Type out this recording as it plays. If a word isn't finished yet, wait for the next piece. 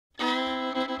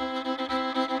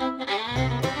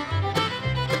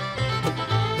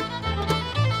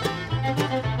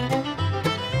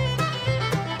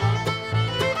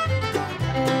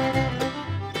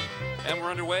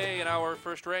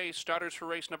first race. Starters for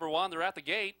race number 1. They're at the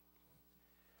gate.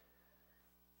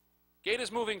 Gate is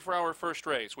moving for our first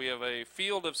race. We have a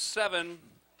field of 7.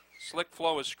 Slick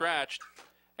Flow is scratched.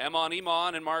 Amon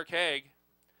Iman and Mark Haig.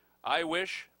 I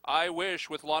Wish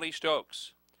with Lonnie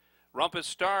Stokes. Rumpus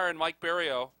Star and Mike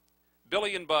Barrio.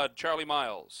 Billy and Bud, Charlie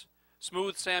Miles.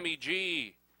 Smooth Sammy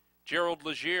G, Gerald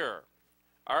Legier.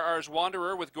 RR's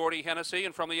Wanderer with Gordy Hennessy,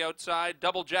 and from the outside,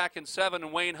 Double Jack and 7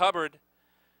 and Wayne Hubbard.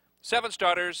 7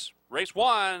 starters, race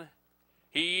 1.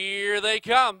 Here they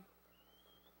come.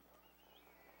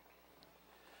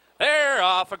 They're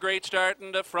off a great start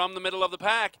and from the middle of the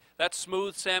pack. That's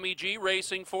Smooth Sammy G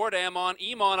racing forward. Amon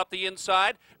Iman up the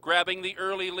inside, grabbing the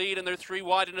early lead, and they're 3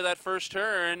 wide into that first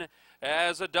turn.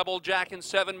 As a Double Jack and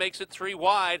 7 makes it 3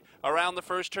 wide around the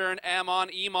first turn,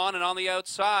 Amon Iman, and on the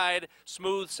outside,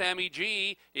 Smooth Sammy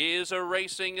G is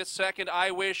racing a second. I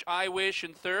Wish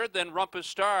in third. Then Rumpus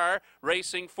Star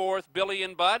racing fourth. Billy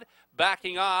and Bud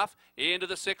backing off into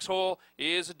the 6 hole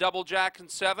is Double Jack and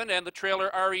 7, and the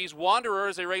trailer RE's Wanderer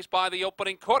as they race by the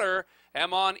opening quarter.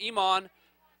 Amon Iman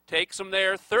takes them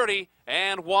there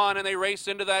 30-1, and they race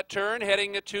into that turn,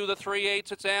 heading to the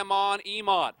 3/8. It's Amon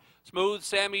Iman. Smooth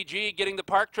Sammy G getting the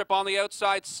park trip on the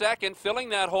outside second, filling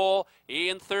that hole.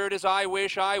 In third is I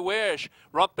Wish.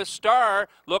 Rumpus Star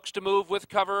looks to move with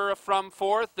cover from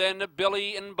fourth, then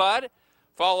Billy and Bud,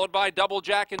 followed by Double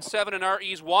Jack and 7 and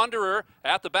RE's Wanderer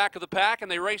at the back of the pack,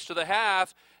 and they race to the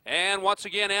half. And once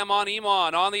again, Amon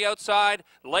Iman on the outside,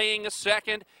 laying a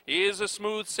second, is a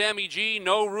Smooth Sammy G.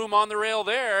 No room on the rail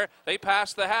there. They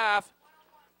pass the half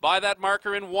by that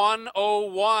marker in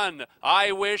 1:01.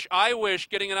 I Wish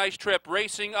getting a nice trip,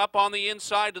 racing up on the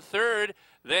inside to third,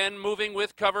 then moving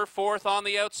with cover fourth on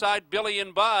the outside, Billy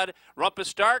and Bud. Rumpus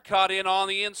Star caught in on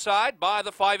the inside by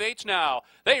the 5/8 now.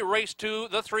 They race to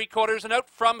the 3/4, and out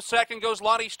from second goes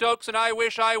Lonnie Stokes, and I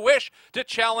Wish to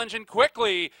challenge and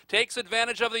quickly takes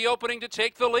advantage of the opening to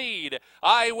take the lead.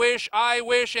 I Wish,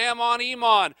 Amon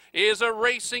Iman is a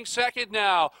racing second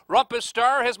now. Rumpus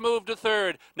Star has moved to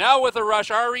third. Now with a rush,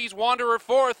 RE's Wanderer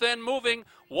fourth, then moving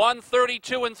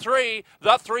 1:32.3,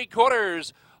 the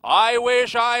 3/4. I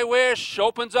Wish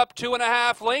opens up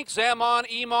 2.5 lengths. Amon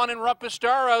Iman and Rumpus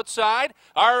Star outside.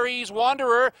 RE's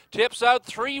Wanderer tips out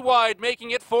 3 wide,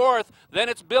 making it fourth. Then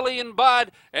it's Billy and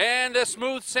Bud and a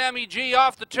Smooth Sammy G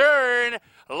off the turn.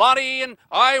 Lonnie and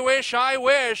I Wish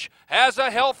has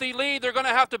a healthy lead. They're going to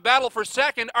have to battle for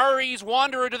second. RE's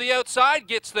Wanderer to the outside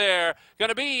gets there. Going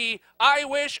to be I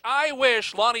Wish.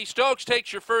 Lonnie Stokes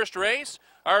takes your first race.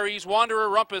 RE's Wanderer,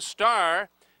 Rumpus Star,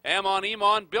 Amon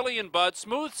Iman, Billy and Bud,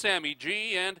 Smooth Sammy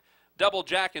G, and Double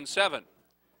Jack and 7.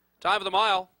 Time of the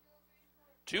mile,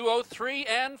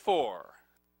 2:03.4.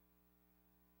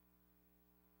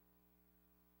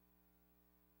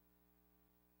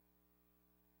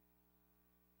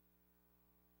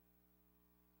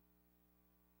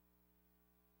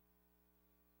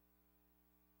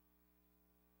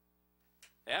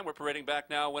 And we're parading back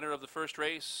now, winner of the first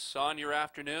race on your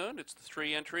afternoon. It's the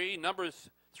 3 entry, number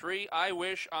 3, I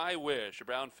Wish. A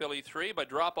brown filly 3 by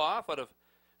drop off out of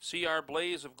CR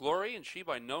Blaze of Glory, and she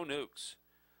by No Nukes.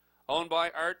 Owned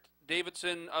by Art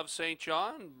Davidson of St.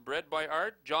 John, bred by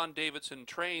Art. John Davidson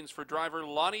trains for driver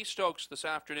Lonnie Stokes this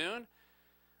afternoon.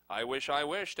 I Wish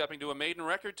stepping to a maiden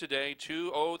record today,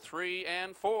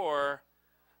 2:03.4.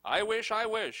 I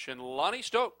Wish and Lonnie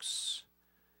Stokes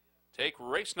take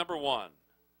race number 1.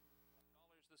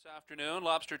 This afternoon,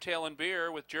 Lobster Tail and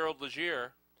Beer with Gerald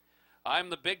Legier.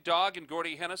 I'm the Big Dog and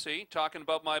Gordy Hennessy, talking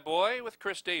about my boy with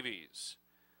Chris Davies.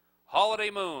 Holiday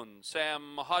Moon,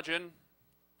 Sam Hodgin.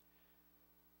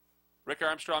 Rick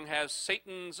Armstrong has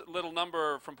Satan's Little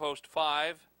Number from post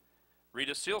 5.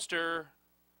 Rita Seelster,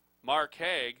 Mark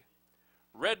Haig.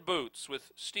 Red Boots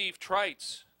with Steve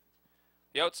Trites.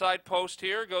 The outside post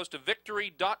here goes to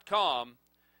victory.com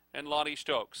and Lonnie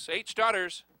Stokes. 8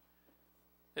 starters.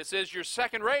 This is your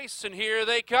second race, and here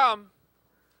they come.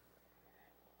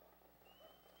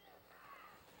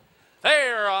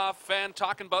 They're off and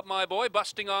talking about my boy,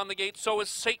 busting on the gate. So is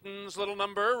Satan's Little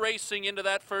Number, racing into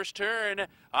that first turn.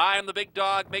 I'm the Big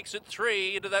Dog makes it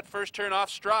 3 into that first turn off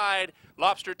stride.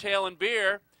 Lobster Tail and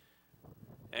Beer.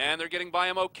 And they're getting by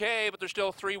him okay, but they're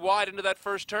still 3 wide into that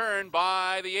first turn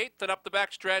by the 8th and up the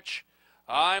backstretch.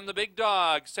 I'm the Big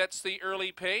Dog sets the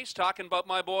early pace. Talking about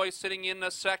my boy sitting in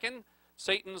a second.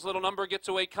 Satan's Little Number gets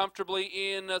away comfortably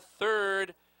in a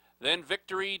third. Then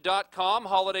victory.com,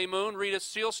 Holiday Moon, Rita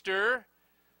Seelster,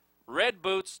 Red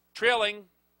Boots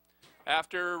trailing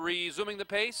after resuming the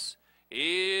pace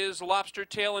is Lobster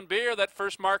Tail and Beer. That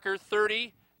first marker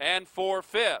 30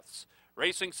 4/5.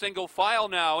 Racing single file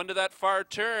now into that far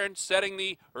turn, setting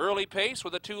the early pace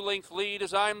with a 2-length lead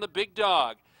as I'm the Big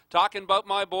Dog. Talking About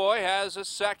My Boy has a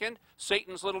second.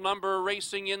 Satan's Little Number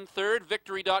racing in third.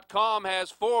 Victory.com has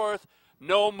fourth.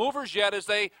 No movers yet as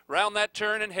they round that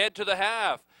turn and head to the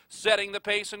half. Setting the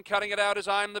pace and cutting it out as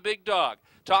I'm the Big Dog.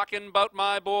 Talking About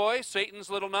My Boy,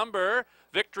 Satan's Little Number.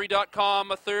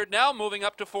 Victory.com a third now, moving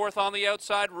up to fourth on the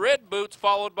outside. Red Boots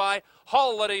followed by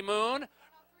Holiday Moon.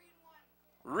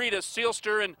 Rita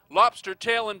Sealster and Lobster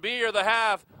Tail and B are the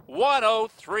half.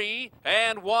 103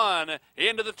 and 1.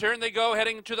 Into the turn they go,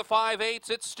 heading to the 5/8.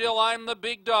 It's still I'm the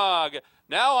Big Dog.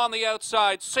 Now on the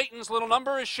outside, Satan's Little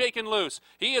Number is shaken loose.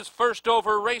 He is first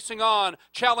over, racing on,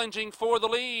 challenging for the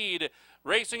lead.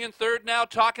 Racing in third now,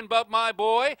 Talking About My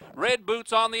Boy. Red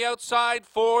Boots on the outside,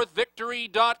 fourth.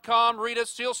 Victory.com, Rita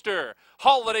Sealster.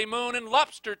 Holiday Moon and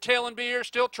Lobster Tail and Beer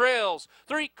still trails.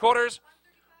 3/4.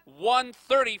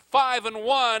 135 and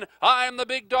 1. I'm the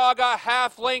Big Dog, a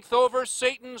half length over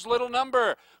Satan's Little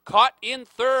Number. Caught in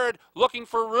third, looking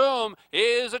for room,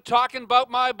 is a Talking About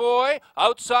My Boy.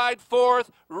 Outside fourth,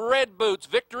 Red Boots.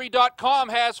 Victory.com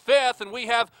has fifth, and we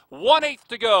have 1/8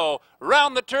 to go.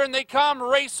 Round the turn they come,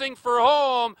 racing for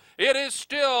home. It is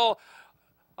still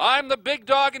I'm the Big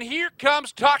Dog, and here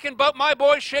comes Talking About My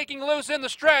Boy, shaking loose in the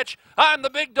stretch. I'm the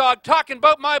Big Dog, Talking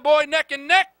About My Boy, neck and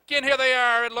neck, and here they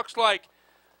are, it looks like.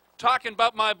 Talking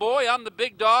About My Boy, I'm the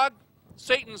Big Dog,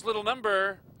 Satan's Little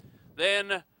Number,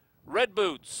 then Red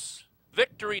Boots,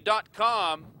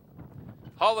 Victory.com,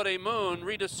 Holiday Moon,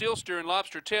 Rita Sealster and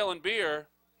Lobster Tail and Beer.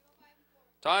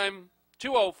 Time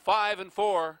 2:05 and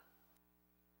 4.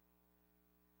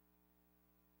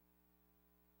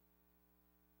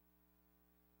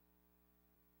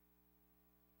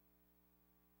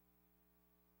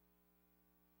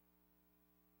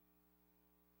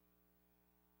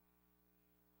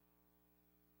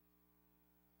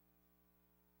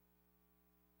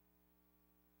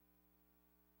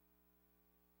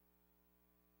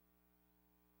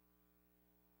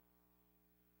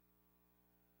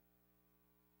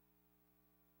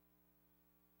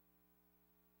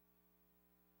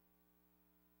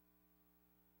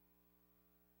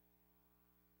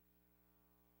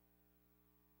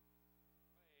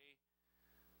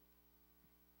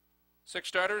 Six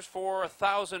starters for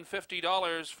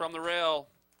 $1,050 from the rail.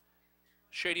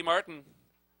 Shady Martin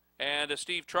and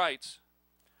Steve Trites.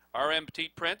 R.M.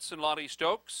 Petite Prince and Lottie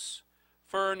Stokes.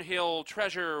 Fernhill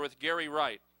Treasure with Gary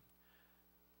Wright.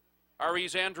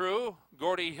 Aries Andrew,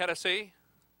 Gordy Hennessy.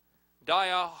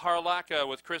 Dia Harlaka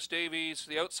with Chris Davies.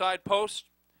 The outside post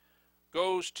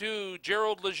goes to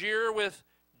Gerald Legier with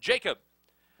Jacob.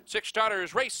 Six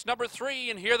starters, race number 3,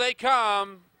 and here they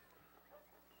come.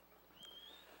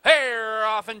 Hair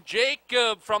off, and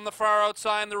Jacob from the far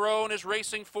outside the row and is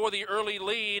racing for the early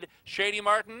lead. Shady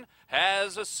Martin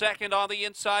has a second on the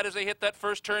inside as they hit that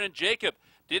first turn, and Jacob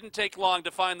didn't take long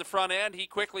to find the front end. He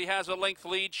quickly has a length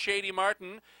lead, Shady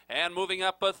Martin, and moving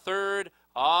up a third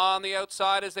on the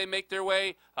outside as they make their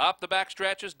way up the back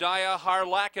stretches, Dia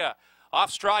Harlaka.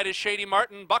 Off stride is Shady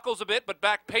Martin, buckles a bit, but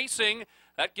back pacing.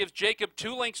 That gives Jacob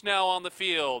 2 lengths now on the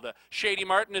field. Shady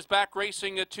Martin is back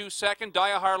racing a 2-second.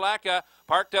 Dia Harlaka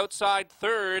parked outside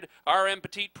third. R.M.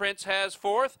 Petite Prince has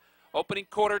fourth. Opening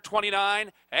quarter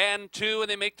 29 and 2,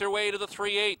 and they make their way to the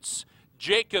 3/8.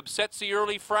 Jacob sets the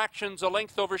early fractions a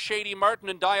length over Shady Martin,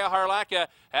 and Dia Harlaka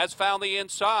has found the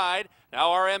inside.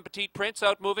 Now R.M. Petite Prince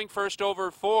out moving first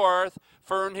over fourth.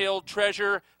 Fernhill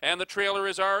Treasure and the trailer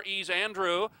is R.E.'s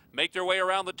Andrew. Make their way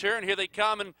around the turn. Here they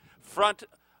come in front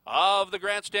of the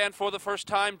grandstand for the first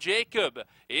time. Jacob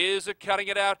is cutting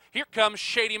it out. Here comes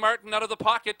Shady Martin out of the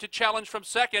pocket to challenge from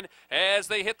second as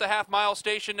they hit the half-mile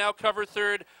station. Now cover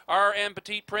third, R.M.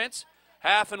 Petite Prince.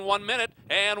 Half in 1 minute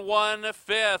and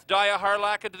 1/5. Dia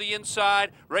Harlaka to the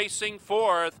inside, racing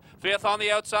fourth. Fifth on the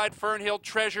outside, Fernhill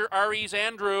Treasure. R.E.'s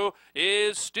Andrew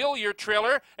is still your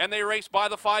trailer, and they race by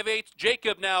the 5/8.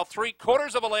 Jacob now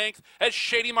 3/4 of a length as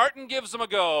Shady Martin gives them a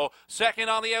go. Second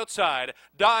on the outside,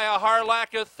 Dia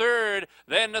Harlaka third.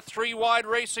 Then the 3 wide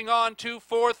racing on to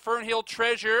fourth, Fernhill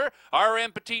Treasure.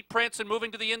 R.M. Petite Prince, and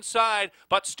moving to the inside,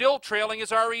 but still trailing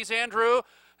is R.E.'s Andrew.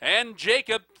 And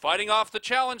Jacob fighting off the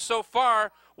challenge so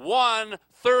far.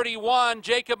 1:31.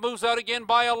 Jacob moves out again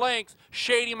by a length.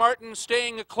 Shady Martin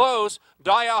staying close.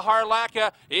 Dia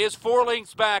Harlaka is 4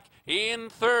 lengths back in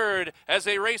third. As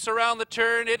they race around the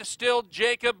turn, it is still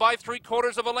Jacob by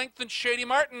 3/4 of a length, and Shady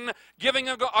Martin giving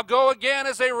a go again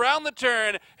as they round the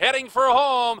turn, heading for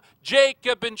home.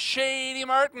 Jacob and Shady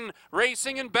Martin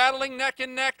racing and battling neck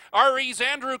and neck. R.E.'s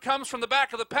Andrew comes from the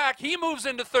back of the pack. He moves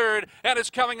into third and is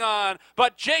coming on,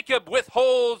 but Jacob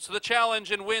withholds the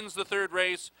challenge and wins the third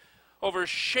race. over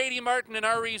Shady Martin and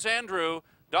Aries Andrew,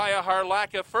 Daya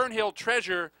Harlaka, Fernhill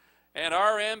Treasure, and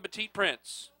RM Petite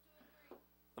Prince.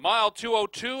 The mile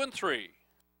 2:02 and 3.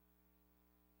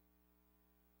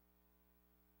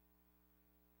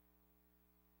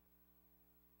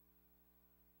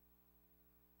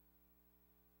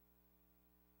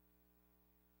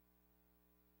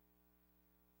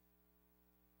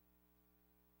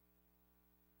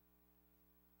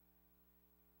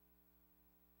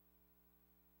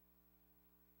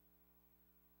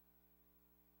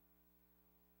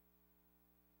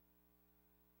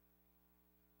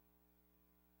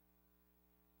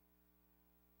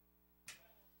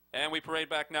 And we parade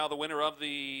back now the winner of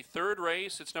the third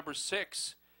race. It's number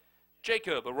 6,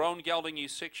 Jacob, a roan gelding,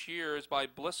 he's 6 years, by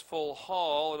Blissful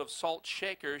Hall out of Salt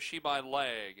Shaker, she by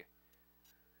Lag.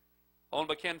 Owned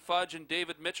by Ken Fudge and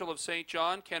David Mitchell of St.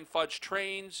 John. Ken Fudge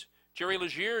trains. Jerry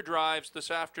Legier drives this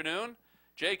afternoon.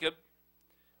 Jacob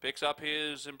picks up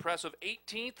his impressive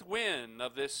 18th win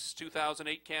of this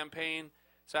 2008 campaign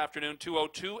this afternoon,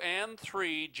 2:02 and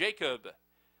 3. Jacob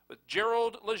with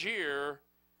Gerald Legier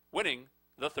winning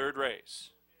the third race.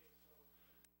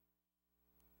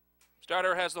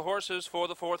 Starter has the horses for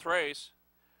the fourth race.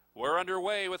 We're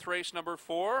underway with race number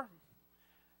 4.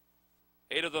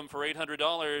 8 of them for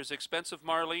 $800. Expensive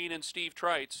Marlene and Steve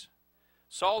Trites.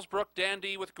 Salzbrook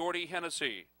Dandy with Gordy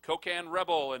Hennessy. Cocan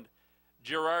Rebel and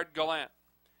Gerard Gallant.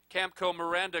 Camco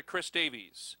Miranda, Chris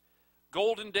Davies.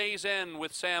 Golden Days End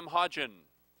with Sam Hodgen.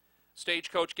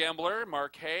 Stagecoach Gambler,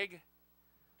 Mark Haig.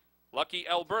 Lucky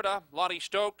Alberta, Lonnie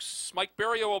Stokes, Mike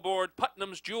Berrio aboard,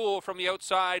 Putnam's Jewel from the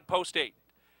outside, post 8.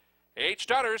 8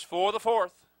 starters for the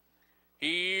fourth.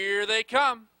 Here they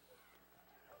come.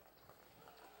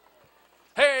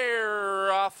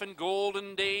 Hair off and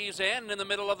Golden Days End in the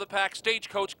middle of the pack.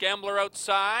 Stagecoach Gambler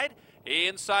outside.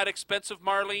 Inside Expensive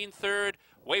Marlene third.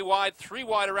 Way wide, 3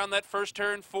 wide around that first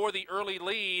turn for the early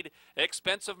lead.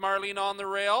 Expensive Marlene on the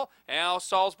rail. Now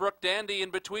Salzbrook Dandy in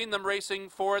between them,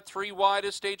 racing for it. 3 wide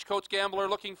is Stagecoach Gambler,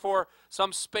 looking for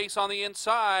some space on the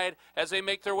inside as they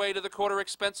make their way to the quarter.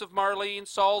 Expensive Marlene,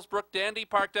 Salzbrook Dandy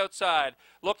parked outside,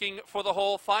 looking for the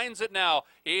hole, finds it now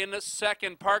in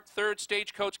second. Parked third,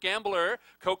 Stagecoach Gambler.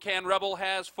 Cocan Rebel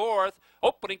has fourth.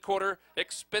 Opening quarter,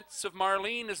 Expensive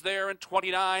Marlene is there in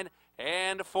 29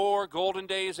 and 4. Golden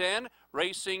Days End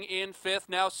racing in fifth.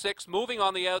 Now 6 moving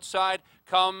on the outside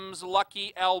comes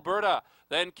Lucky Alberta.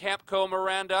 Then Camco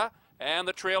Miranda, and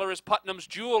the trailer is Putnam's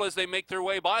Jewel as they make their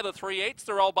way by the 3/8.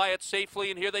 They're all by it safely,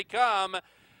 and here they come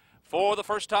for the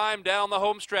first time down the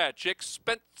home stretch.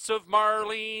 Expensive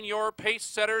Marlene, your pace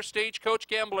setter. Stagecoach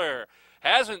Gambler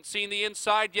hasn't seen the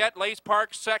inside yet. Lace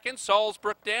Park second.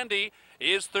 Salzbrook Dandy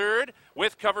is third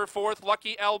with cover fourth.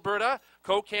 Lucky Alberta.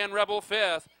 Cocan Rebel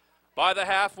fifth. By the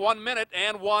half, 1 minute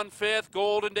and 1/5.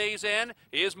 Golden Days End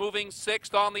is moving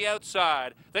sixth on the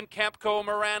outside. Then Camco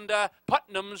Miranda,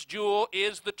 Putnam's Jewel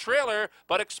is the trailer,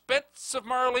 but Expensive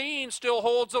Marlene still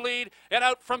holds the lead. And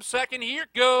out from second, here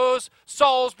goes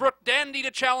Salzbrook Dandy to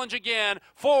challenge again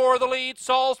for the lead.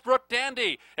 Salzbrook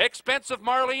Dandy. Expensive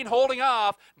Marlene holding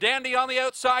off. Dandy on the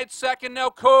outside second. Now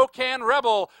Cocan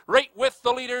Rebel right with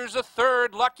the leaders. A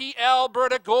third, Lucky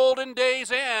Alberta. Golden Days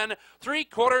End.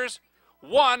 3/4.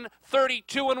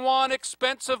 1:32 and 1.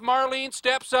 Expensive Marlene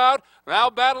steps out. Now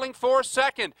battling for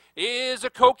second is a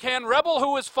Cocan Rebel,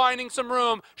 who is finding some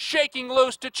room, shaking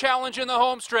loose to challenge in the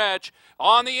home stretch.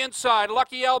 On the inside,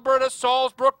 Lucky Alberta,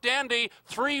 Salzbrook Dandy,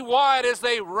 3 wide as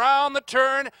they round the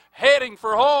turn, heading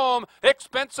for home.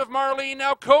 Expensive Marlene,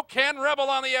 now Cocan Rebel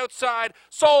on the outside.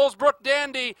 Salzbrook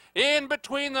Dandy in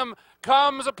between them.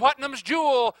 Comes a Putnam's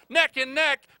Jewel, neck and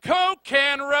neck.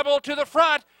 Cocan Rebel to the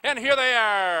front, and here they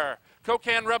are.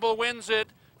 Cocan Rebel wins it.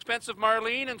 Expensive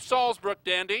Marlene and Salzbrook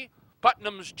Dandy.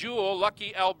 Putnam's Jewel,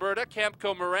 Lucky Alberta,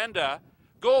 Camco Miranda,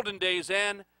 Golden Days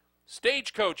End,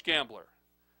 Stagecoach Gambler.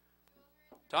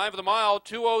 Time for the mile,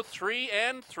 2:03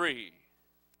 and 3.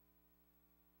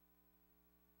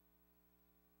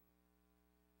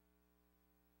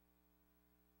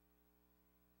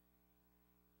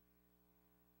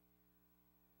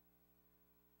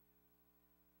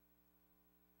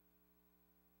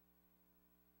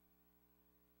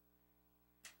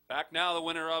 Back now, the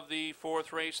winner of the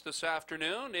fourth race this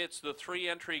afternoon. It's the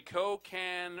 3-entry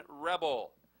Cocan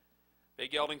Rebel.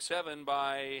 Big gelding 7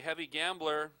 by Heavy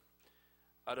Gambler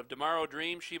out of Tomorrow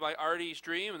Dream, she by Artie's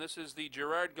Dream. And this is the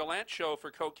Gerard Gallant show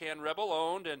for Cocan Rebel,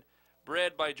 owned and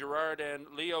bred by Gerard and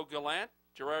Leo Gallant.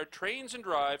 Gerard trains and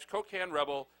drives Cocan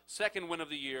Rebel, second win of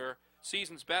the year.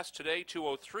 Season's best today,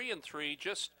 2:03 and 3,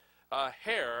 just a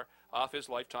hair off his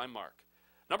lifetime mark.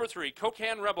 Number 3,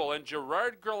 Cocan Rebel and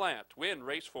Gerard Gallant win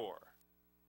race 4.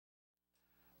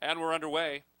 And we're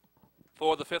underway.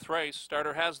 for the fifth race.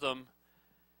 Starter has them.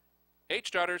 8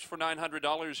 starters for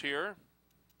 $900 here.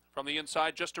 From the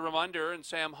inside, just a reminder, and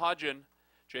Sam Hodgin,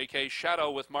 J.K.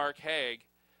 Shadow with Mark Haig,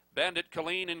 Bandit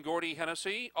Colleen and Gordy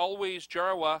Hennessy, Always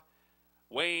Jarwa,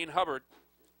 Wayne Hubbard,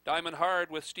 Diamond Hard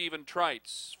with Stephen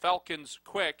Trites, Falcons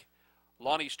Quick,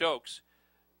 Lonnie Stokes,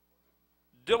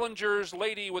 Dillinger's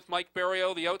Lady with Mike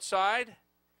Barrio, the outside,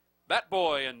 Bat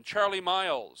Boy and Charlie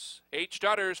Miles. 8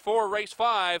 starters for race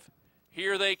 5.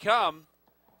 Here they come.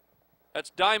 That's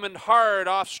Diamond Hard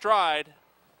off stride.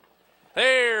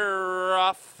 They're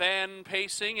off and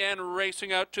pacing and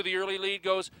racing out to the early lead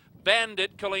goes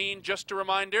Bandit Colleen. Just a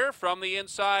reminder, from the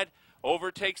inside,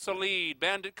 overtakes the lead.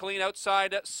 Bandit Colleen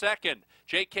outside second.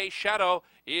 J.K. Shadow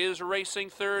is racing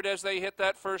third as they hit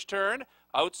that first turn.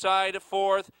 Outside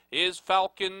fourth is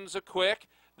Falcons Quick.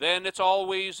 Then it's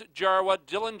Always Jarwa,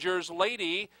 Dillinger's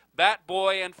Lady, Bat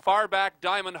Boy, and far back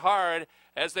Diamond Hard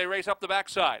as they race up the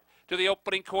backside to the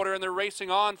opening quarter, and they're racing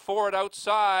on for it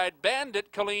outside.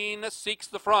 Bandit Colleen seeks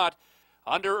the front.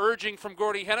 Under urging from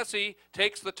Gordy Hennessy,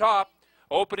 takes the top.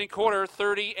 Opening quarter,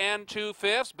 30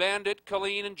 2/5. Bandit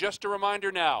Colleen, and just a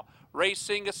reminder now,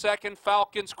 racing a second,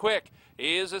 Falcons Quick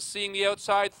is seeing the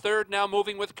outside third, now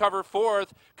moving with cover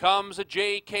fourth. Comes a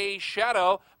J.K.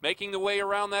 Shadow, making the way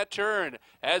around that turn.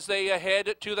 As they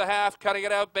head to the half, cutting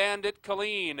it out, Bandit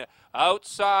Colleen.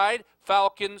 Outside,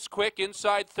 Falcons Quick.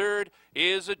 Inside third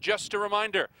is just a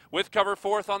reminder. With cover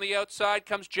fourth on the outside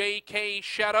comes J.K.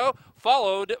 Shadow,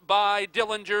 followed by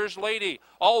Dillinger's Lady.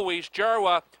 Always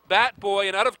Jarwa, Bat Boy,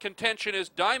 and out of contention is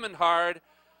Diamond Hard.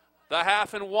 The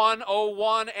half in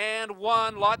 1:01 and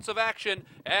 1. Lots of action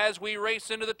as we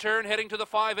race into the turn, heading to the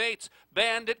 5/8.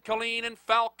 Bandit Colleen and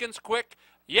Falcons Quick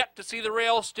yet to see the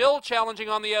rail, still challenging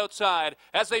on the outside.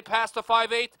 As they pass the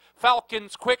 5/8,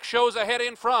 Falcons Quick shows ahead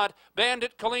in front.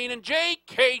 Bandit Colleen and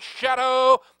J.K.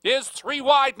 Shadow is 3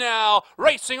 wide now,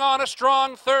 racing on a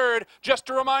strong third. Just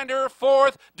a reminder,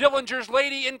 fourth, Dillinger's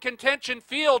Lady in contention.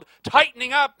 Field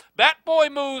tightening up. Bat Boy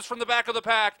moves from the back of the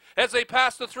pack as they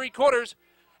pass the 3/4.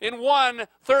 In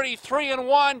 1:33 and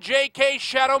 1, J.K.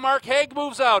 Shadow. Mark Haig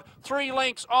moves out. 3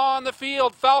 lengths on the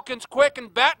field. Falcons Quick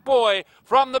and Bat Boy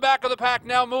from the back of the pack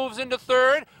now moves into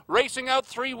third. Racing out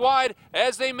 3 wide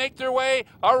as they make their way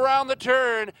around the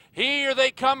turn. Here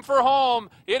they come for home.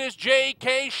 It is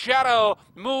J.K. Shadow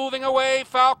moving away.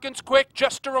 Falcons Quick,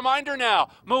 just a reminder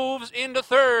now, moves into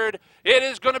third. It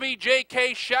is going to be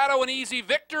J.K. Shadow, an easy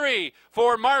victory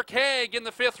for Mark Haig in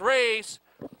the 5th race.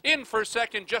 In for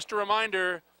second, just a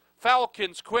reminder,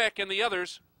 Falcons Quick, and the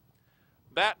others,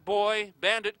 Bat Boy,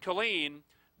 Bandit Colleen,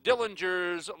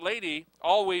 Dillinger's Lady,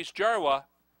 Always Jarwa,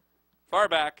 far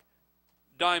back,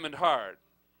 Diamond Hard.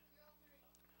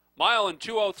 Mile in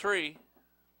 2:03.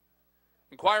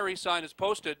 Inquiry sign is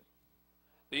posted.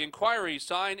 The inquiry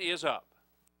sign is up.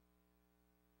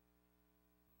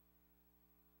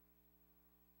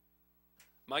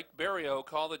 Mike Barrio,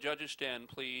 call the judges' stand,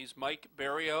 please. Mike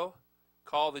Barrio,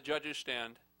 call the judges'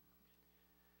 stand.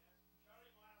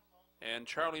 And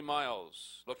Charlie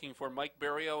Miles, looking for Mike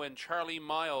Barrio and Charlie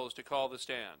Miles to call the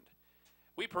stand.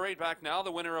 We parade back now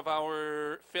the winner of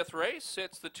our 5th race.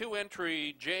 It's the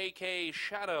 2-entry J.K.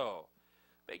 Shadow.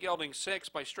 Bay gelding 6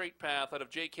 by Straight Path out of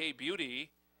J.K.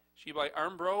 Beauty. She by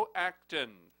Armbro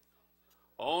Acton.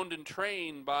 Owned and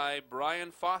trained by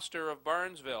Brian Foster of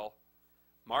Barnesville.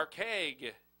 Mark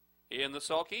Haig in the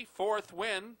sulky. 4th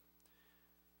win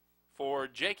for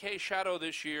J.K. Shadow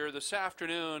this year, this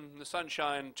afternoon, the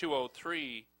Sunshine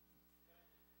 2:03.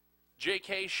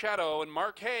 J.K. Shadow and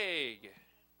Mark Haig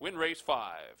win race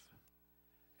 5.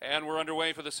 And we're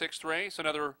underway for the 6th race,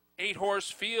 another 8-horse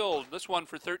field, this one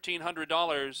for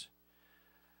 $1,300.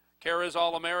 Kara's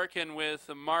All-American with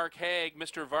Mark Haig,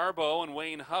 Mr. Varbo, and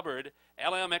Wayne Hubbard.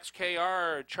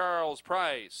 LMXKR, Charles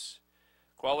Price.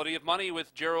 Quality of Money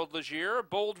with Gerald Legier,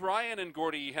 Bold Ryan and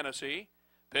Gordy Hennessy.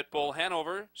 Pitbull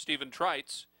Hanover, Stephen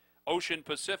Trites. Ocean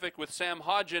Pacific with Sam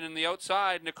Hodgin in the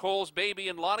outside, Nicole's Baby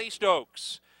and Lonnie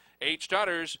Stokes. 8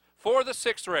 starters for the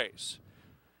 6th race.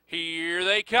 Here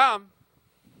they come.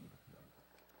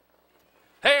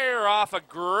 They're off a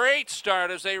great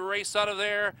start as they race out of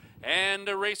there and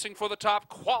racing for the top.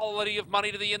 Quality of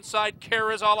Money to the inside.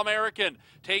 Kara's All-American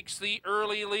takes the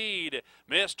early lead.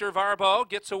 Mr. Varbo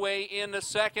gets away in the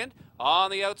second.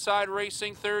 On the outside,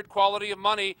 racing third. Quality of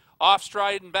Money off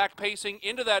stride and back pacing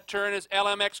into that turn is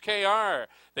LMXKR.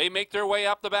 They make their way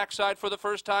up the backside for the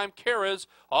first time. Kara's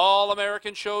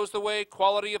All-American shows the way.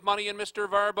 Quality of Money and Mr.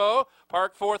 Varbo.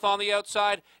 Park fourth on the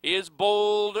outside is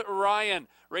Bold Ryan.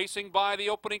 Racing by the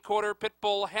opening quarter,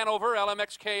 Pitbull Hanover,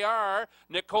 LMXKR,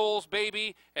 Nicole's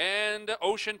Baby, and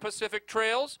Ocean Pacific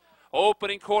trails.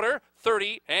 Opening quarter,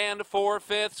 30 and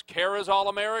 4/5. Kara's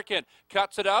All-American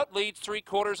cuts it out, leads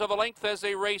 3/4 of a length as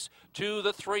they race to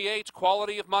the 3/8.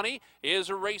 Quality of Money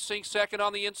is racing second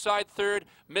on the inside. Third,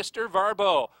 Mr.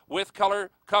 Varbo. With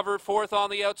color cover fourth on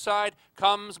the outside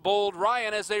comes Bold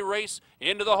Ryan as they race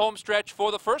into the home stretch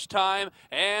for the first time.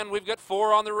 And we've got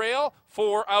 4 on the rail,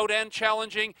 4 out and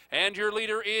challenging. And your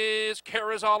leader is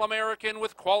Kara's All-American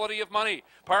with Quality of Money.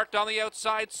 Parked on the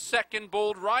outside, second,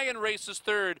 Bold Ryan races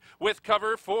third with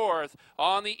cover fourth.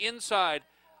 On the inside,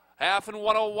 half and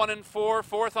 101 and 4.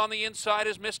 Fourth on the inside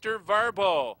is Mr.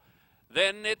 Varbo.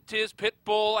 Then it is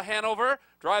Pitbull Hanover.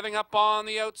 Driving up on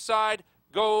the outside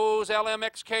goes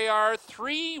LMXKR.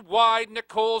 3 wide,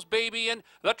 Nicole's Baby. And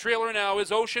the trailer now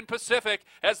is Ocean Pacific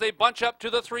as they bunch up to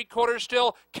the 3/4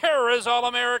 still. Kara's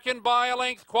All-American by a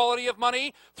length. Quality of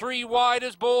Money. 3 wide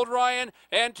is Bold Ryan.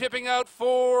 And tipping out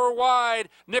 4 wide,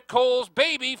 Nicole's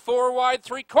Baby. 4 wide,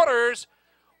 3/4.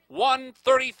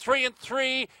 1:33 and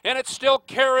 3, and it's still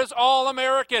Kara's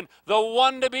All-American, the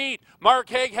one to beat. Mark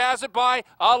Haig has it by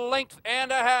a length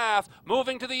and a half.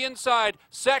 Moving to the inside,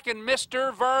 second,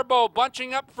 Mr. Varbo,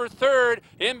 bunching up for third.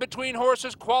 In between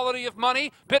horses, Quality of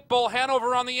Money. Pitbull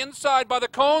Hanover on the inside by the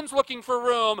cones, looking for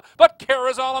room, but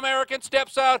Kara's All-American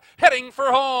steps out, heading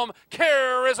for home.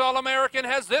 Kara's All-American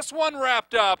has this one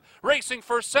wrapped up. Racing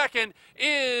for second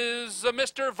is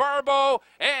Mr. Varbo,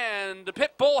 and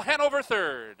Pitbull Hanover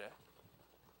third.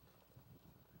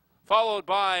 Followed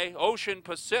by Ocean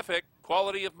Pacific,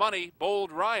 Quality of Money, Bold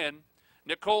Ryan,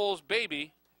 Nicole's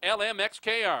Baby,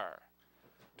 LMXKR.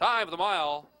 Time of the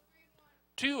mile,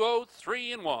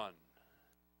 2:03 and 1.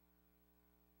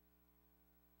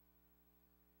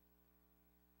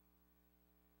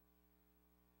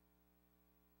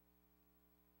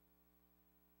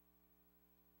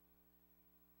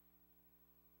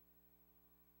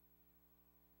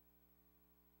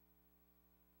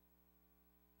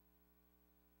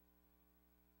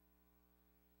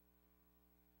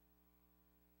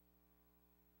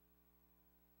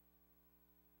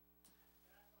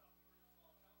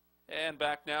 And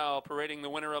back now, parading the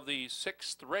winner of the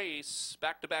 6th race.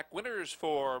 Back-to-back winners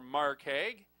for Mark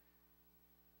Haig.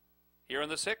 Here in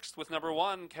the 6th with number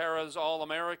 1, Kara's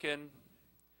All-American.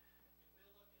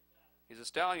 He's a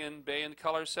stallion, bay in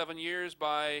color, 7 years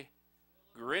by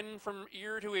Grin from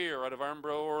Ear to Ear out of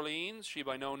Armbro, Orleans. She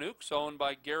by No Nukes, owned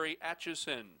by Gary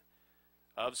Atchison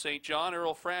of St. John.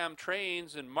 Earl Fram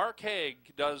trains, and Mark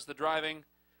Haig does the driving.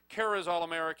 Kara's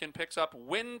All-American picks up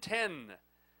win 10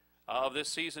 of this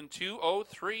season,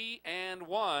 2:03 and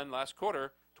 1. Last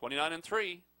quarter, 29 and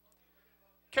 3.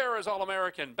 Kara's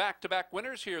All-American back-to-back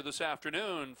winners here this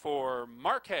afternoon for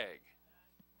Mark Haig.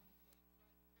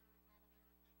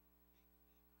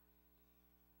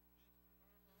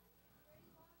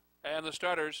 And the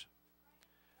starters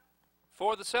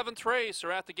for the 7th race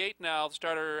are at the gate now. The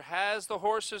starter has the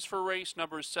horses for race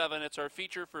number 7. It's our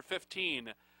feature for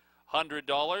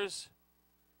 $1,500.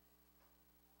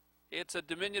 It's a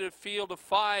diminutive field of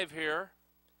 5 here.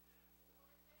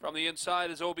 From the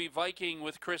inside is OB Viking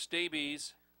with Chris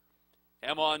Davies,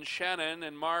 Emon Shannon,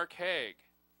 and Mark Haig.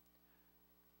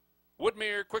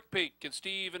 Woodmere, Quick Peak, and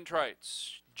Stephen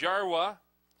Trites. Jarwa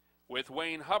with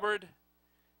Wayne Hubbard.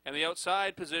 And the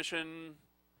outside position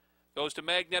goes to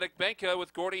Magnetic Benka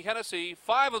with Gordy Hennessy.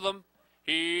 5 of them.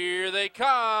 Here they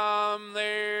come.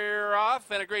 They're off,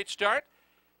 and a great start.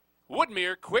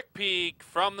 Woodmere, Quick Peak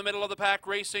from the middle of the pack,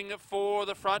 racing for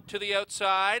the front to the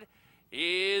outside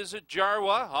is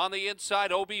Jarwa. On the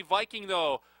inside, OB Viking,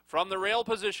 though, from the rail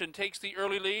position, takes the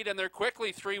early lead, and they're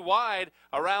quickly 3 wide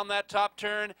around that top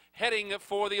turn, heading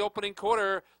for the opening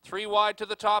quarter. 3 wide to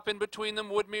the top, in between them,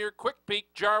 Woodmere, Quick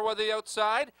Peak, Jarwa the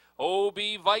outside.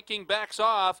 OB Viking backs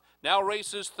off, now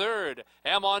races third.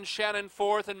 Amon Shannon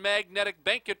fourth, and Magnetic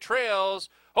Benka trails.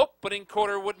 Opening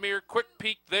quarter, Woodmere, Quick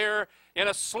Peak there in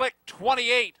a slick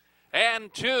 28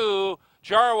 and 2.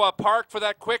 Jarwa parked for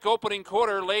that quick opening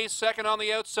quarter, lays second on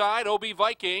the outside. OB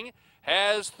Viking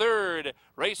has third.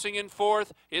 Racing in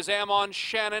fourth is Amon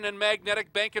Shannon, and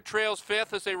Magnetic Benka trails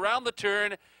fifth as they round the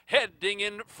turn, heading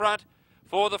in front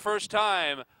for the first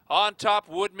time. On top,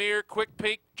 Woodmere, Quick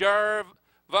Peak,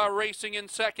 Jarva racing in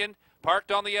second,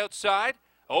 parked on the outside.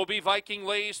 OB Viking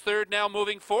lays third, now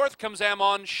moving fourth comes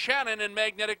Amon Shannon, and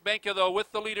Magnetic Benka, though,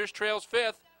 with the leaders, trails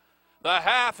fifth. The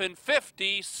half in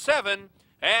 57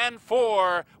 and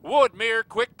 4. Woodmere,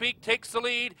 Quick Peak takes the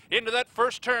lead into that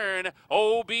first turn.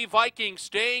 OB Viking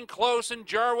staying close, and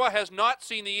Jarwa has not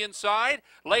seen the inside.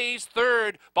 Lays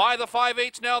third by the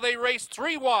 5/8. Now they race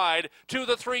 3 wide to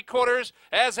the 3/4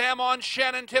 as Amon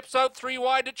Shannon tips out 3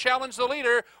 wide to challenge the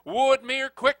leader.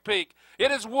 Woodmere, Quick Peak It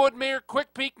is Woodmere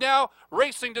Quick Peak now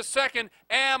racing to second.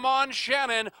 Amon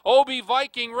Shannon. Obi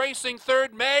Viking racing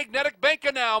third. Magnetic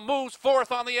Benka now moves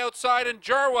fourth on the outside, and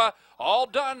Jarwa all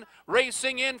done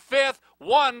racing in fifth.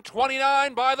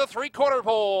 1:29 by the three-quarter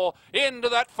pole. Into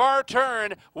that far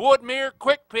turn, Woodmere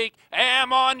Quick Peak.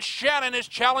 Amon Shannon is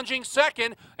challenging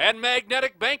second, and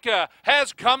Magnetic Benka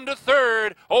has come to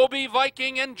third. Obi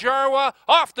Viking and Jarwa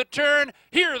off the turn.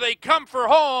 Here they come for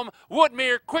home.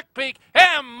 Woodmere Quick Peak,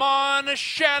 Amon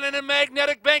Shannon and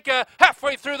Magnetic Benka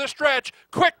halfway through the stretch.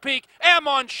 Quick Peak,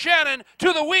 Amon Shannon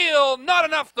to the wheel. Not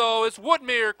enough though, as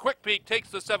Woodmere Quick Peak takes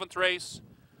the seventh race.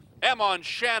 Amon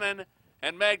Shannon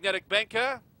and Magnetic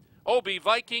Benka, Obi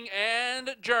Viking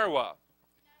and Jarwa.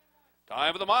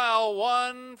 Time of the mile,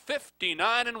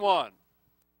 1:59 and 1.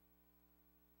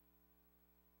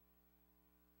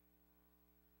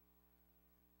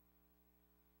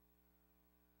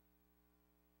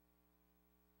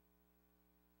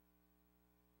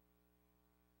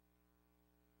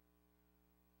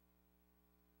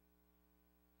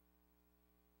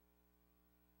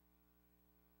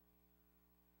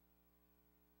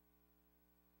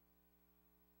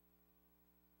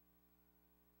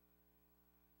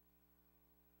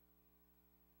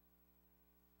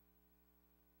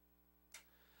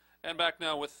 And back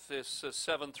now with this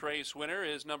seventh race winner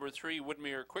is number 3,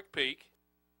 Woodmere Quick Peak.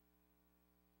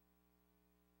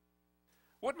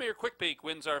 Woodmere Quick Peak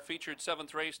wins our featured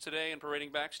seventh race today, and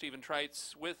parading back Stephen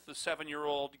Trites with the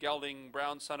 7-year-old gelding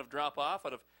Brown Son of Drop Off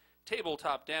out of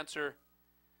Tabletop Dancer,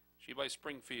 she by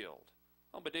Springfield.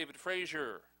 Owned by David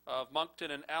Frazier of Moncton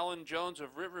and Alan Jones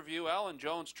of Riverview. Alan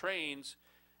Jones trains,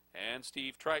 and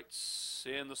Steve Trites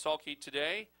in the sulky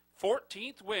today.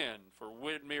 14th win for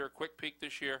Woodmere Quick Peak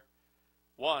this year.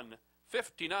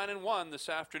 1:59 and 1 this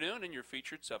afternoon in your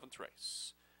featured seventh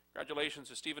race. Congratulations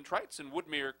to Stephen Trites and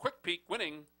Woodmere Quick Peak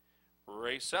winning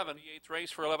race 7. The eighth race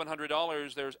for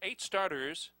 $1,100. There's 8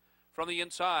 starters from the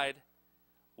inside.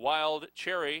 Wild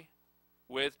Cherry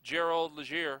with Gerald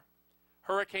Legier.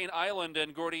 Hurricane Island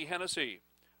and Gordy Hennessy.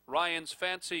 Ryan's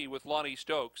Fancy with Lonnie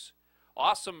Stokes.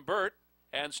 Awesome Bert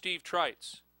and Steve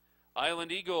Trites.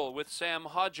 Island Eagle with Sam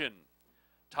Hodgen.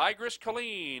 Tigress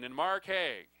Colleen and Mark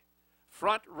Haig.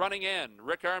 Front running in,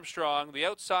 Rick Armstrong. The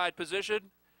outside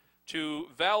position to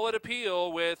Valid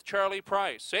Appeal with Charlie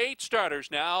Price. 8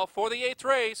 starters now for the 8th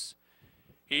race.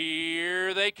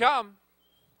 Here they come.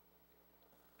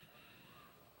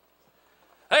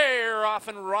 They're off,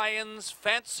 and Ryan's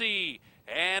Fancy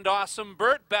and Awesome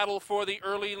Bert battle for the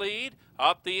early lead.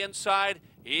 Up the inside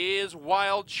is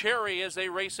Wild Cherry as they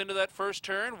race into that first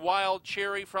turn. Wild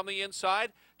Cherry from the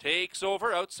inside takes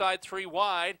over. Outside 3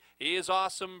 wide is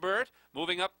Awesome Bert.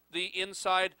 Moving up the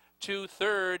inside to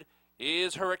third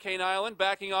is Hurricane Island.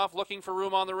 Backing off, looking for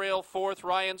room on the rail. 4th,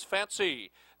 Ryan's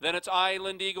Fancy. Then it's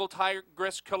Island Eagle,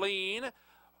 Tigress Colleen.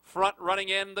 Front running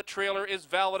in, the trailer is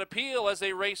Valid Appeal as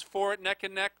they race for it neck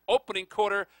and neck. Opening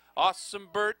quarter, Awesome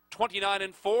Bert 29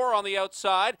 and 4 on the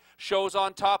outside. Shows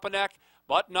on top of neck,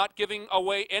 but not giving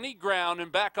away any ground.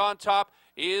 And back on top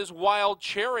is Wild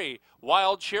Cherry.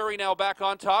 Wild Cherry now back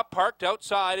on top. Parked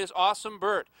outside is Awesome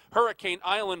Bert. Hurricane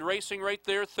Island racing right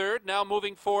there third. Now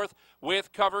moving fourth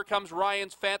with cover comes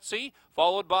Ryan's Fancy,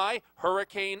 followed by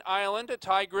Hurricane Island,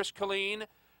 Tigress Colleen.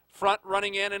 Front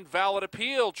running in, and Valid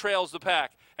Appeal trails the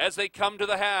pack as they come to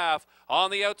the half. On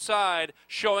the outside,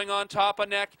 showing on top of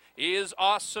neck is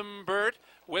Awesome Bert,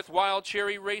 with Wild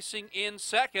Cherry racing in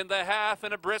second. The half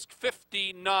in a brisk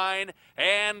 59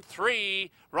 and 3.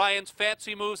 Ryan's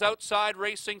Fancy moves outside,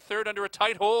 racing third under a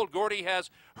tight hold. Gordy has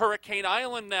Hurricane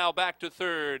Island now back to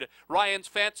third. Ryan's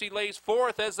Fancy lays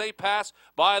fourth as they pass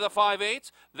by the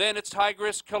 5/8. Then it's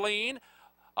Tigress Colleen.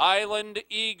 Island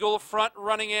Eagle front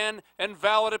running in, and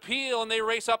Valid Appeal, and they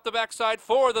race up the backside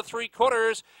for the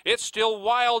 3/4. It's still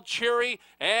Wild Cherry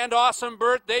and Awesome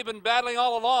Bert. They've been battling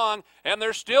all along, and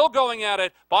they're still going at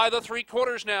it by the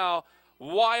 3/4 now.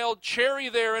 Wild Cherry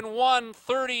there in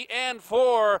 1:30 and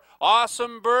 4.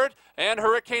 Awesome Bert and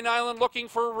Hurricane Island looking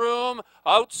for room.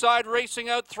 Outside racing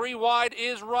out 3 wide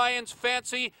is Ryan's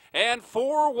Fancy, and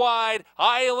 4 wide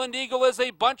Island Eagle as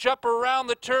they bunch up around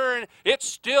the turn. It's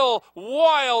still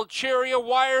Wild Cherry, a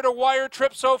wire-to-wire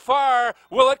trip so far.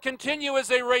 Will it continue as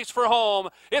they race for home?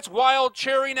 It's Wild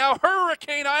Cherry now.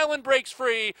 Hurricane Island breaks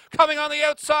free. Coming on the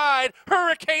outside,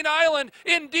 Hurricane Island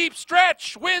in deep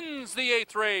stretch wins the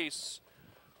 8th race.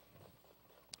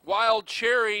 Wild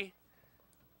Cherry,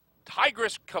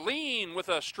 Tigress Colleen with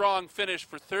a strong finish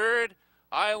for third,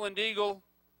 Island Eagle,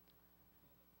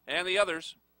 and the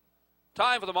others.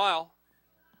 Time for the mile,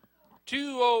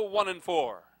 2:01 and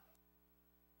 4.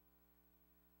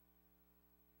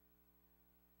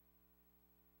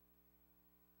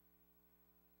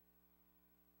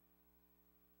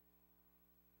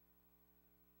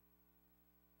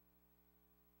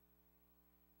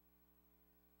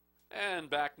 And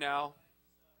back now.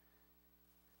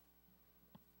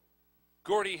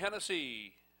 Gordy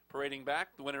Hennessy parading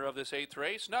back, the winner of this 8th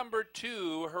race. Number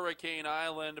 2, Hurricane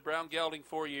Island, brown gelding,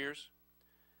 4 years.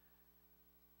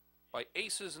 By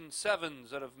Aces and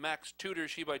Sevens out of Max Tudor,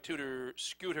 she by Tudor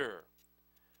Scooter.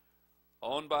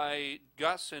 Owned by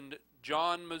Gus and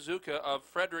John Mazuka of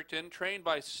Fredericton, trained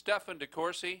by Stefan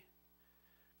DeCourcy.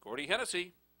 Gordy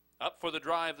Hennessy up for the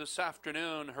drive this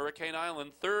afternoon. Hurricane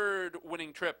Island, 3rd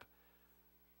winning trip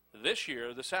this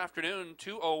year, this afternoon,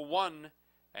 2:01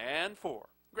 and 4.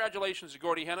 Congratulations to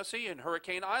Gordy Hennessy and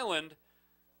Hurricane Island,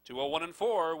 2:01 and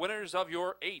 4, winners of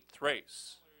your 8th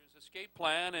race. Escape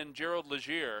Plan and Gerald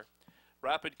Legier.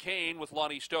 Rapid Cane with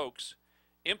Lonnie Stokes.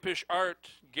 Impish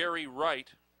Art, Gary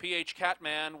Wright. PH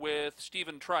Catman with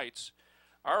Stephen Trites.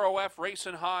 ROF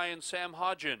Racing High and Sam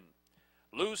Hodgin.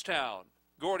 Losetown,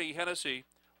 Gordy Hennessy.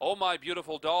 Oh My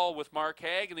Beautiful Doll with Mark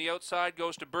Haig, and the outside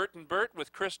goes to Bert and Bert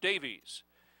with Chris Davies.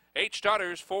 8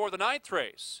 starters for the 9th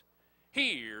race.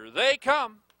 Here they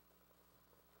come.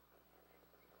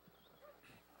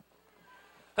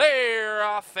 They're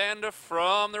off and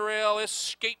from the rail.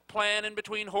 Escape Plan in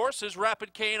between horses.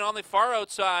 Rapid Cane on the far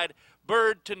outside.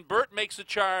 Birdton Burt makes a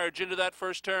charge into that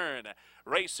first turn.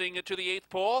 Racing to the 8th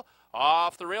pole.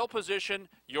 Off the rail position,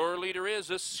 your leader is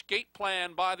Escape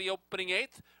Plan by the opening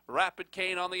 8th. Rapid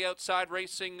Cane on the outside,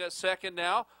 racing 2nd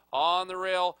now. On the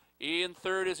rail in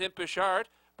 3rd is Impish Art.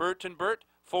 Birdton Burt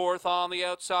 4th on the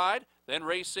outside. Then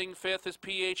racing 5th is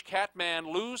PH Catman.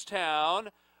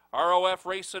 Losetown. ROF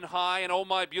Racing High and Oh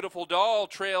My Beautiful Doll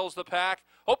trails the pack.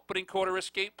 Opening quarter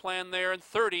Escape Plan there in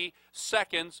 30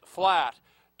 seconds flat.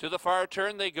 To the far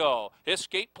turn they go.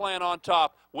 Escape Plan on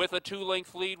top with a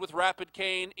 2-length lead with Rapid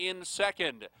Cane in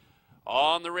 2nd.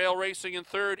 On the rail racing in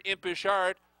 3rd, Impish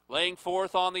Art. Laying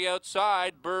 4th on the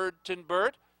outside, Birdton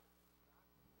Burt.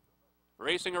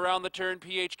 Racing around the turn,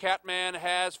 PH Catman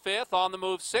has 5th. On the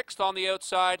move, 6th on the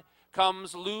outside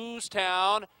comes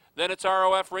Losetown. Then it's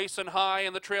ROF Racing High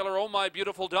and the trailer Oh My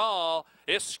Beautiful Doll.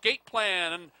 Escape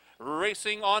Plan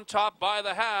racing on top by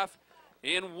the half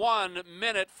in 1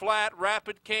 minute flat.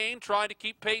 Rapid Cane trying to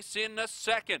keep pace in a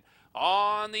 2nd.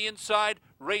 On the inside,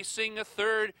 racing a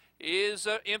 3rd is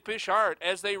Impish Art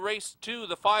as they race to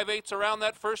the 5/8 around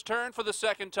that first turn for the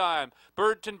 2nd time.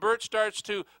 Birdton Burt starts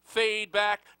to fade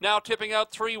back. Now tipping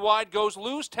out 3 wide goes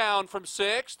Losetown from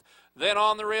 6th. Then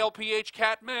on the rail, PH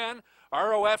Catman.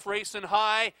 ROF Racing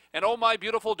High and Oh My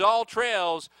Beautiful Doll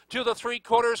trails to the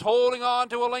 3/4, holding on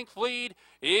to a length lead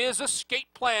is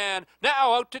Escape Plan.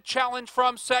 Now out to challenge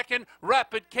from 2nd.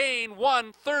 Rapid Cane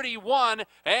 1:31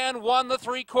 and won the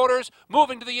 3/4.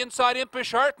 Moving to the inside,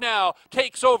 Impish Art now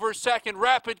takes over 2nd.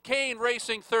 Rapid Cane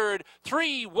racing 3rd.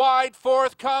 3 wide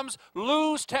 4th comes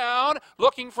Losetown.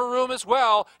 Looking for room as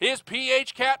well is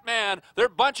PH Catman. They're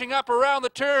bunching up around the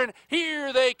turn.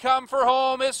 Here they come for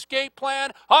home. Escape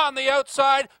Plan on the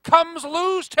outside comes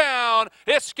Losetown.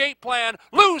 Escape Plan,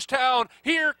 Losetown.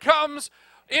 Here comes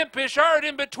Impish Art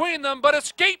in between them, but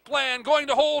Escape Plan going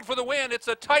to hold for the win. It's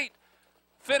a tight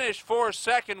finish for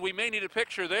 2nd. We may need a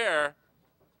picture there.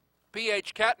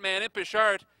 PH Catman, Impish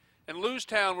Art, and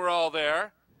Losetown were all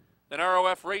there. Then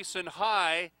ROF Racing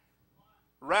High,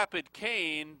 Rapid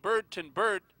Cane, Birdton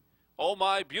Burt, Oh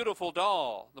My Beautiful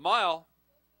Doll. The mile,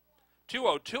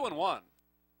 2:02 and 1.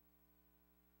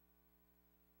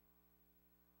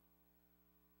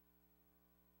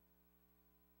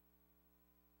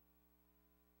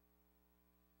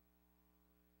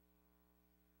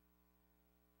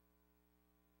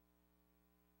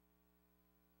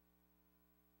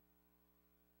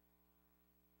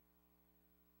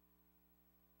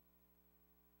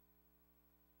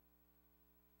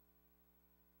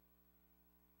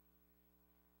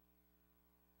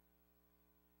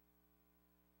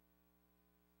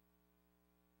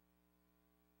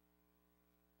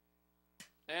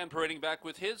 And parading back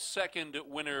with his 2nd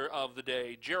winner of the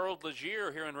day, Gerald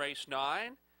Legier here in race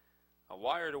 9. A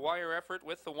wire-to-wire effort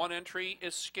with the 1 entry,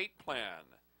 Escape Plan.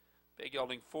 Big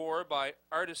gelding 4 by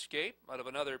Art Escape out of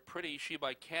another pretty she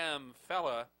by Cam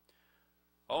Fella.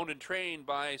 Owned and trained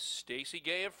by Stacy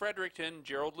Gay of Fredericton.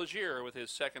 Gerald Legier with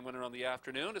his 2nd winner on the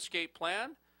afternoon. Escape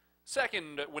Plan,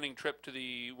 2nd winning trip to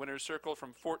the winner's circle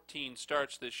from 14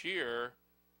 starts this year.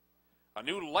 A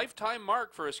new lifetime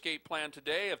mark for Escape Plan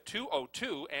today of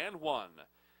 2:02 and 1.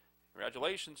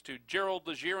 Congratulations to Gerald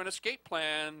Legier and Escape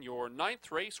Plan, your 9th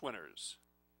race winners.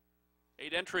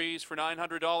 8 entries for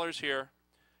 $900 here.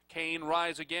 Cane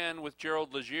Rise Again with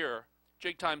Gerald Legier.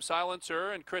 Jig Time Silencer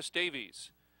and Chris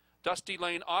Davies. Dusty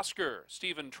Lane Oscar,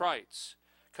 Stephen Trites.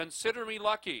 Consider Me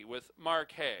Lucky with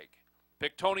Mark Haig.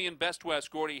 Pictonian Best West,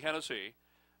 Gordy Hennessy.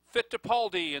 Fit to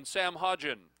Paldi and Sam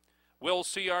Hodgin. We'll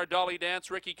see our Dolly Dance,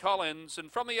 Ricky Collins,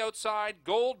 and from the outside,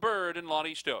 Gold Bird and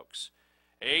Lonnie Stokes.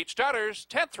 8 starters,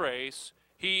 10th race,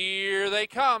 here they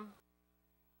come.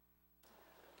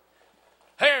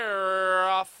 Hair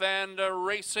off and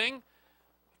racing.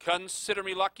 Consider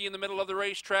Me Lucky in the middle of the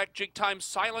racetrack. Jig Time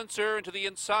Silencer into the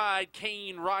inside.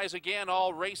 Kane Rise Again,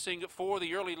 all racing for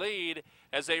the early lead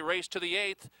as they race to the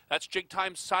 8th. That's Jig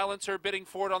Time Silencer bidding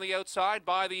for it on the outside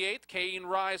by the 8th. Kane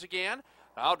Rise Again.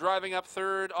 Now driving up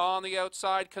 3rd on the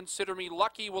outside. Consider Me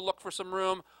Lucky will look for some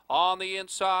room on the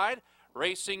inside.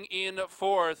 Racing in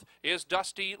 4th is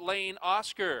Dusty Lane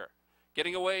Oscar.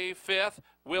 Getting away 5th,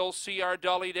 we'll see our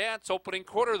Dolly Dance. Opening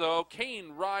quarter, though,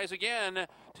 Kane Rise Again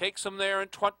takes them there in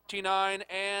 29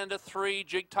 and 3.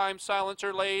 Jig Time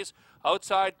Silencer lays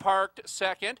outside parked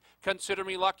 2nd. Consider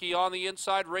Me Lucky on the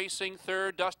inside, racing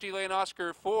 3rd. Dusty Lane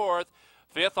Oscar 4th.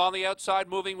 5th on the outside,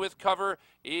 moving with cover,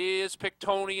 is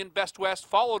Pictonian Best West,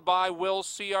 followed by We'll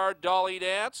See Our Dolly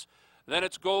Dance. Then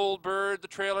it's Gold Bird, the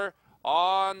trailer.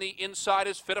 On the inside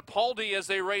is Fittipaldi as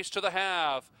they race to the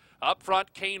half. Up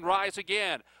front, Kane Rise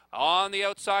Again. On the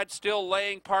outside, still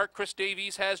laying park. Chris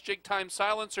Davies has Jig Time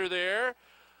Silencer there.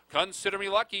 Consider Me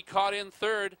Lucky caught in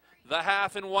 3rd. The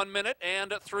half in 1 minute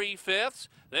and 3/5.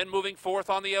 Then moving 4th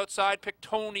on the outside,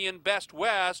 Pictonian Best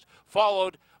West,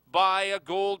 followed by a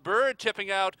Gold Bird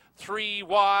tipping out 3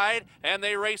 wide, and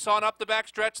they race on up the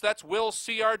backstretch. That's We'll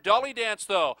See Our Dolly Dance,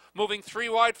 though, moving 3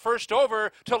 wide first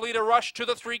over to lead a rush to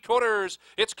the 3/4.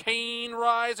 It's Kane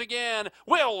Rise Again.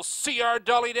 We'll See Our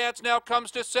Dolly Dance now comes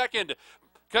to 2nd.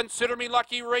 Consider Me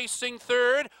Lucky racing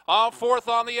 3rd. 4th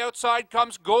on the outside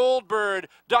comes Gold Bird.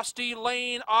 Dusty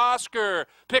Lane Oscar.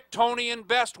 Pictonian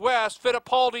Best West.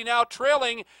 Fittipaldi now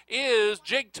trailing is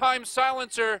Jig Time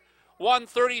Silencer.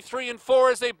 133 and 4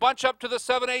 as they bunch up to the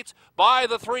 7/8 by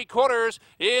the 3/4.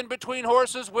 In between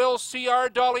horses, We'll See Our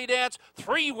Dolly Dance.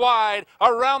 3 wide.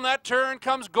 Around that turn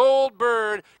comes Gold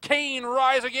Bird. Kane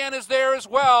Rise Again is there as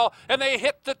well. And they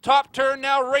hit the top turn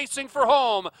now, racing for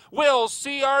home. We'll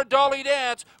See Our Dolly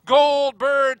Dance. Gold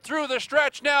Bird through the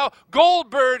stretch now.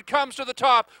 Gold Bird comes to the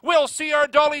top. We'll See Our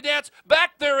Dolly Dance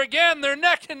back there again. They're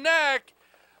neck and neck.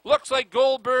 Looks like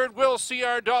Gold Bird, We'll See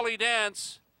Our Dolly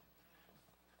Dance.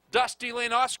 Dusty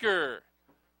Lane Oscar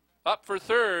up for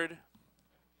 3rd.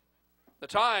 The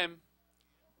time,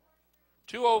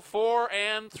 2:04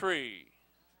 and 3.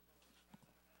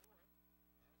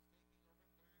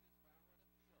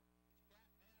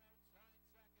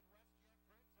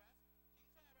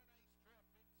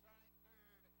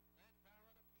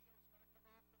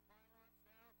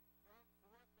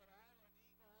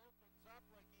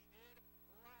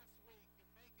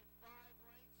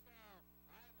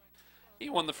 He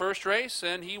won the first race,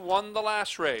 and he won the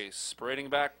last race.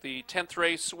 Parading back the 10th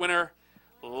race winner,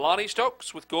 Lonnie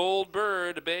Stokes with Gold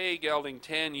Bird, a bay gelding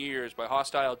 10 years by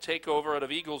Hostile Takeover out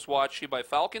of Eagles Watch, she by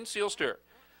Falcon Sealster.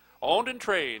 Owned and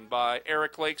trained by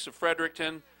Eric Lakes of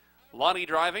Fredericton. Lonnie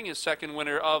driving his 2nd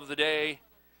winner of the day.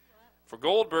 For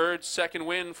Gold Bird's 2nd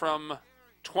win from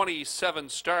 27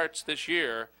 starts this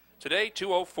year. Today,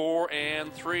 2:04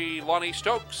 and 3. Lonnie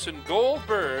Stokes and Gold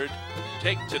Bird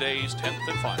take today's 10th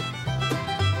and final.